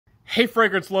Hey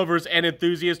fragrance lovers and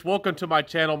enthusiasts, welcome to my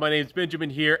channel. My name is Benjamin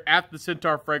here at the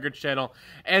Centaur Fragrance Channel,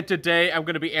 and today I'm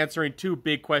going to be answering two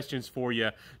big questions for you.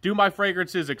 Do my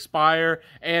fragrances expire,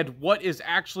 and what is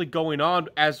actually going on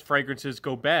as fragrances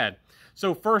go bad?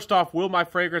 So first off, will my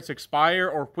fragrance expire,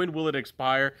 or when will it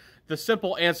expire? The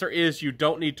simple answer is you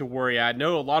don't need to worry. I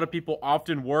know a lot of people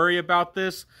often worry about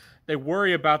this. They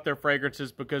worry about their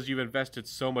fragrances because you've invested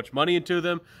so much money into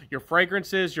them. Your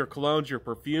fragrances, your colognes, your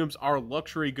perfumes are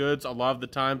luxury goods a lot of the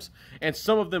times, and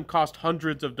some of them cost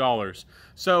hundreds of dollars.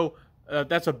 So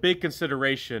that's a big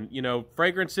consideration. You know,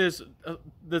 fragrances,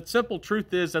 the simple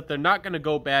truth is that they're not going to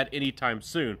go bad anytime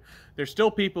soon. There's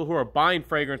still people who are buying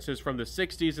fragrances from the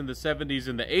 60s and the 70s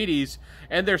and the 80s,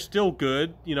 and they're still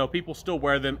good. You know, people still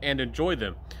wear them and enjoy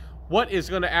them. What is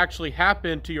going to actually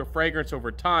happen to your fragrance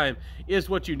over time is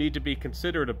what you need to be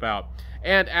considerate about,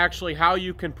 and actually how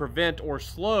you can prevent or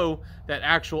slow that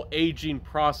actual aging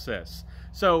process.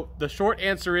 So the short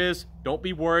answer is don't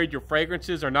be worried. Your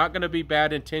fragrances are not going to be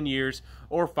bad in 10 years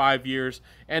or 5 years.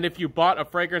 And if you bought a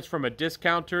fragrance from a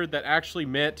discounter, that actually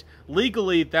meant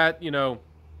legally that,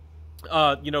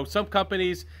 some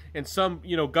companies and some,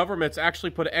 governments actually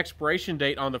put an expiration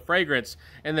date on the fragrance,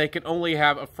 and they can only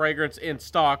have a fragrance in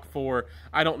stock for,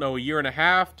 I don't know,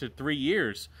 1.5 to 3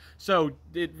 years. So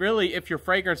it really, if your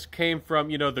fragrance came from,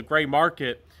 the gray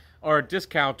market or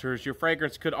discounters, your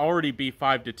fragrance could already be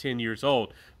 5 to 10 years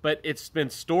old. But it's been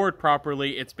stored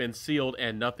properly, it's been sealed,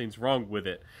 and nothing's wrong with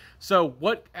it. So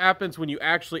what happens when you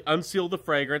actually unseal the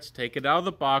fragrance, take it out of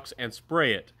the box, and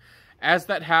spray it? As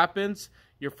that happens,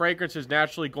 your fragrance is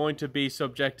naturally going to be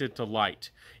subjected to light.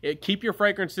 Keep your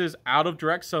fragrances out of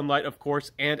direct sunlight, of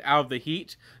course, and out of the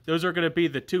heat. Those are going to be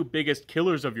the two biggest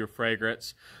killers of your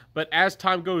fragrance. But as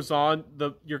time goes on,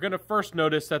 you're going to first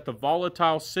notice that the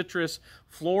volatile, citrus,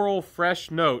 floral,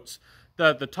 fresh notes,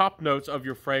 the top notes of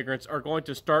your fragrance, are going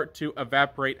to start to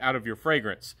evaporate out of your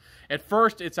fragrance. At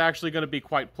first, it's actually going to be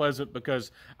quite pleasant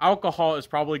because alcohol is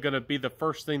probably going to be the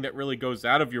first thing that really goes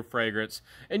out of your fragrance,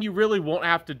 and you really won't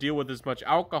have to deal with as much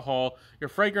alcohol. Your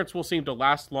fragrance will seem to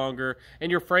last longer, and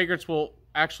your fragrance will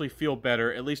actually feel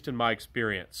better, at least in my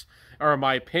experience, or in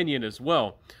my opinion as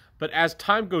well. But as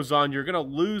time goes on, you're going to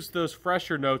lose those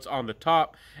fresher notes on the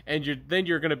top, and then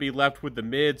you're going to be left with the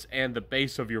mids and the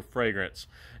base of your fragrance.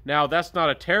 Now, that's not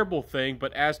a terrible thing,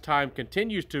 but as time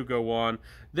continues to go on,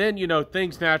 then,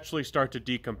 things naturally start to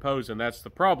decompose, and that's the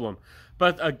problem.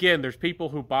 But again, there's people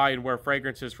who buy and wear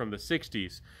fragrances from the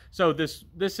 60s. So this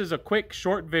is a quick,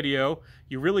 short video.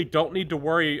 You really don't need to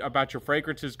worry about your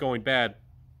fragrances going bad.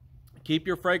 Keep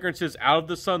your fragrances out of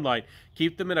the sunlight.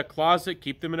 Keep them in a closet,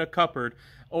 keep them in a cupboard,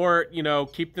 or,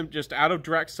 keep them just out of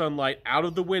direct sunlight, out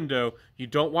of the window. You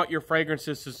don't want your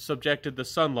fragrances to subject to the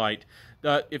sunlight.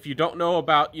 If you don't know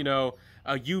about,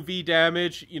 UV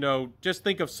damage, just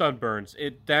think of sunburns.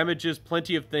 It damages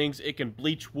plenty of things. It can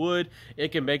bleach wood.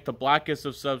 It can make the blackest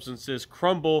of substances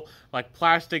crumble like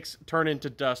plastics, turn into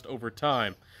dust over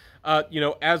time.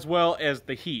 As well as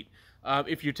the heat.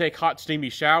 If you take hot, steamy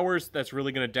showers, that's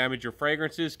really going to damage your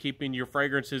fragrances. Keeping your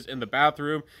fragrances in the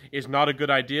bathroom is not a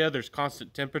good idea. There's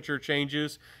constant temperature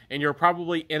changes, and you're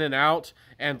probably in and out,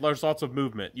 and there's lots of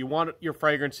movement. You want your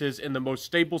fragrances in the most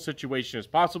stable situation as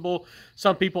possible.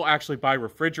 Some people actually buy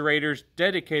refrigerators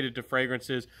dedicated to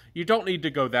fragrances. You don't need to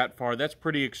go that far. That's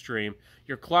pretty extreme.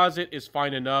 Your closet is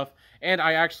fine enough, and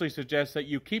I actually suggest that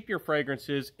you keep your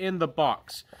fragrances in the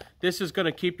box. This is going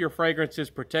to keep your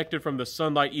fragrances protected from the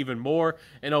sunlight even more,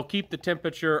 and it'll keep the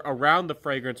temperature around the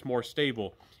fragrance more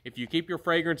stable. If you keep your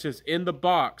fragrances in the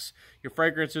box, your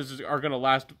fragrances are going to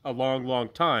last a long, long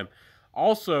time.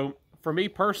 Also, for me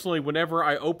personally, whenever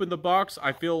I open the box,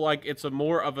 I feel like it's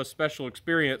more of a special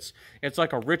experience. It's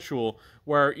like a ritual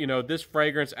where, this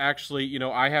fragrance actually,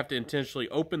 I have to intentionally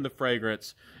open the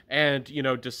fragrance and,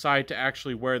 decide to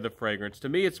actually wear the fragrance. To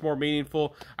me, it's more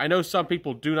meaningful. I know some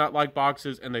people do not like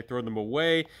boxes and they throw them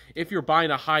away. If you're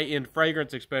buying a high-end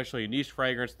fragrance, especially a niche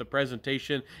fragrance, the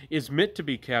presentation is meant to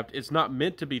be kept. It's not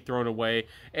meant to be thrown away,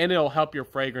 and it'll help your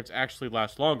fragrance actually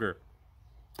last longer.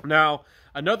 Now,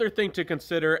 another thing to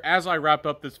consider as I wrap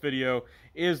up this video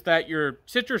is that your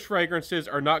citrus fragrances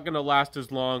are not going to last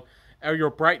as long, or your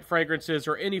bright fragrances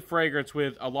or any fragrance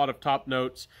with a lot of top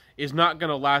notes is not going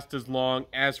to last as long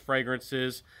as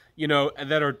fragrances,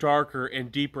 that are darker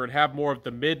and deeper and have more of the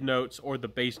mid notes or the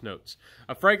base notes.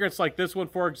 A fragrance like this one,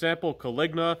 for example,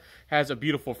 Caligna, has a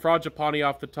beautiful frangipani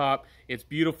off the top. It's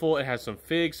beautiful. It has some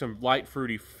fig, some light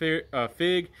fruity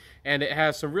fig, and it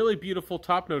has some really beautiful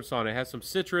top notes on it. It has some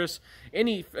citrus.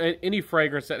 Any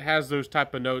fragrance that has those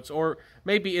type of notes, or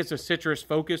maybe it's a citrus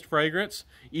focused fragrance.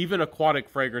 Even aquatic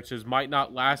fragrances might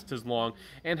not last as long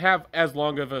and have as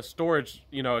long of a storage,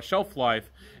 a shelf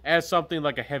life as something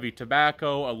like a heavy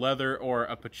tobacco, a leather, or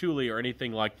a patchouli, or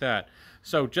anything like that.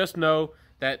 So just know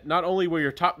that not only will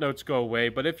your top notes go away,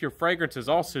 but if your fragrance is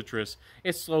all citrus,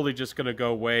 it's slowly just going to go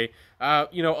away, a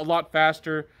lot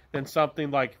faster than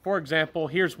something like, for example,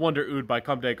 here's Wonder Oud by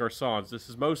Comme des Garçons. This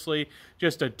is mostly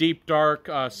just a deep, dark,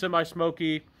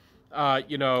 semi-smoky,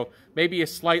 maybe a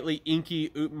slightly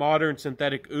inky, modern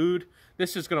synthetic oud.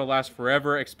 This is going to last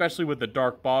forever, especially with the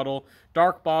dark bottle.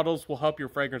 Dark bottles will help your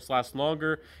fragrance last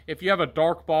longer. If you have a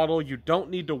dark bottle, you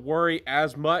don't need to worry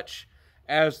as much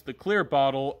as the clear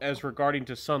bottle as regarding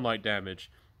to sunlight damage.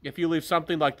 If you leave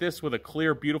something like this with a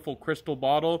clear, beautiful crystal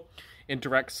bottle in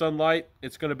direct sunlight,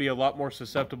 it's going to be a lot more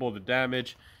susceptible to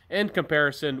damage in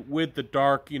comparison with the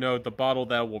dark, the bottle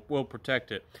that will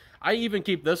protect it. I even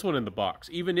keep this one in the box,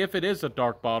 even if it is a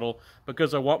dark bottle,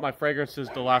 because I want my fragrances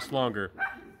to last longer.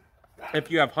 If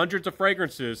you have hundreds of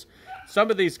fragrances,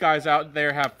 some of these guys out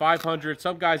there have 500,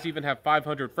 some guys even have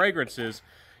 500 fragrances.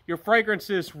 Your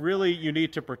fragrances, really, you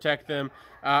need to protect them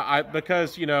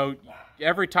because,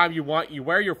 every time you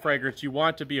wear your fragrance, you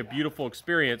want it to be a beautiful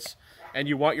experience, and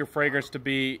you want your fragrance to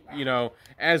be,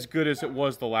 as good as it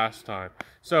was the last time.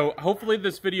 So hopefully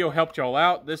this video helped y'all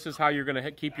out. This is how you're going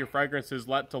to keep your fragrances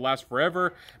to last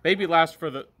forever, maybe last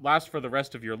for the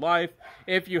rest of your life.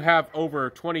 If you have over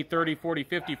 20, 30, 40,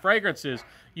 50 fragrances,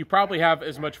 you probably have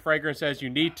as much fragrance as you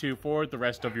need to for the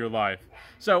rest of your life.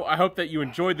 So I hope that you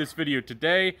enjoyed this video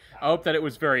today. I hope that it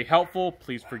was very helpful.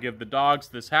 Please forgive the dogs.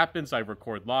 This happens. I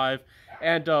record live.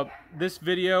 And this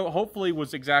video hopefully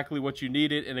was exactly what you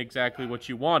needed and exactly what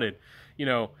you wanted.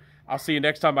 I'll see you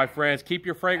next time, my friends. Keep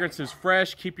your fragrances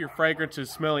fresh. Keep your fragrances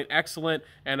smelling excellent.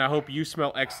 And I hope you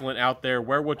smell excellent out there.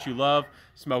 Wear what you love.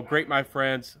 Smell great, my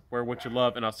friends. Wear what you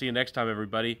love. And I'll see you next time,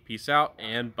 everybody. Peace out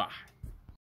and bye.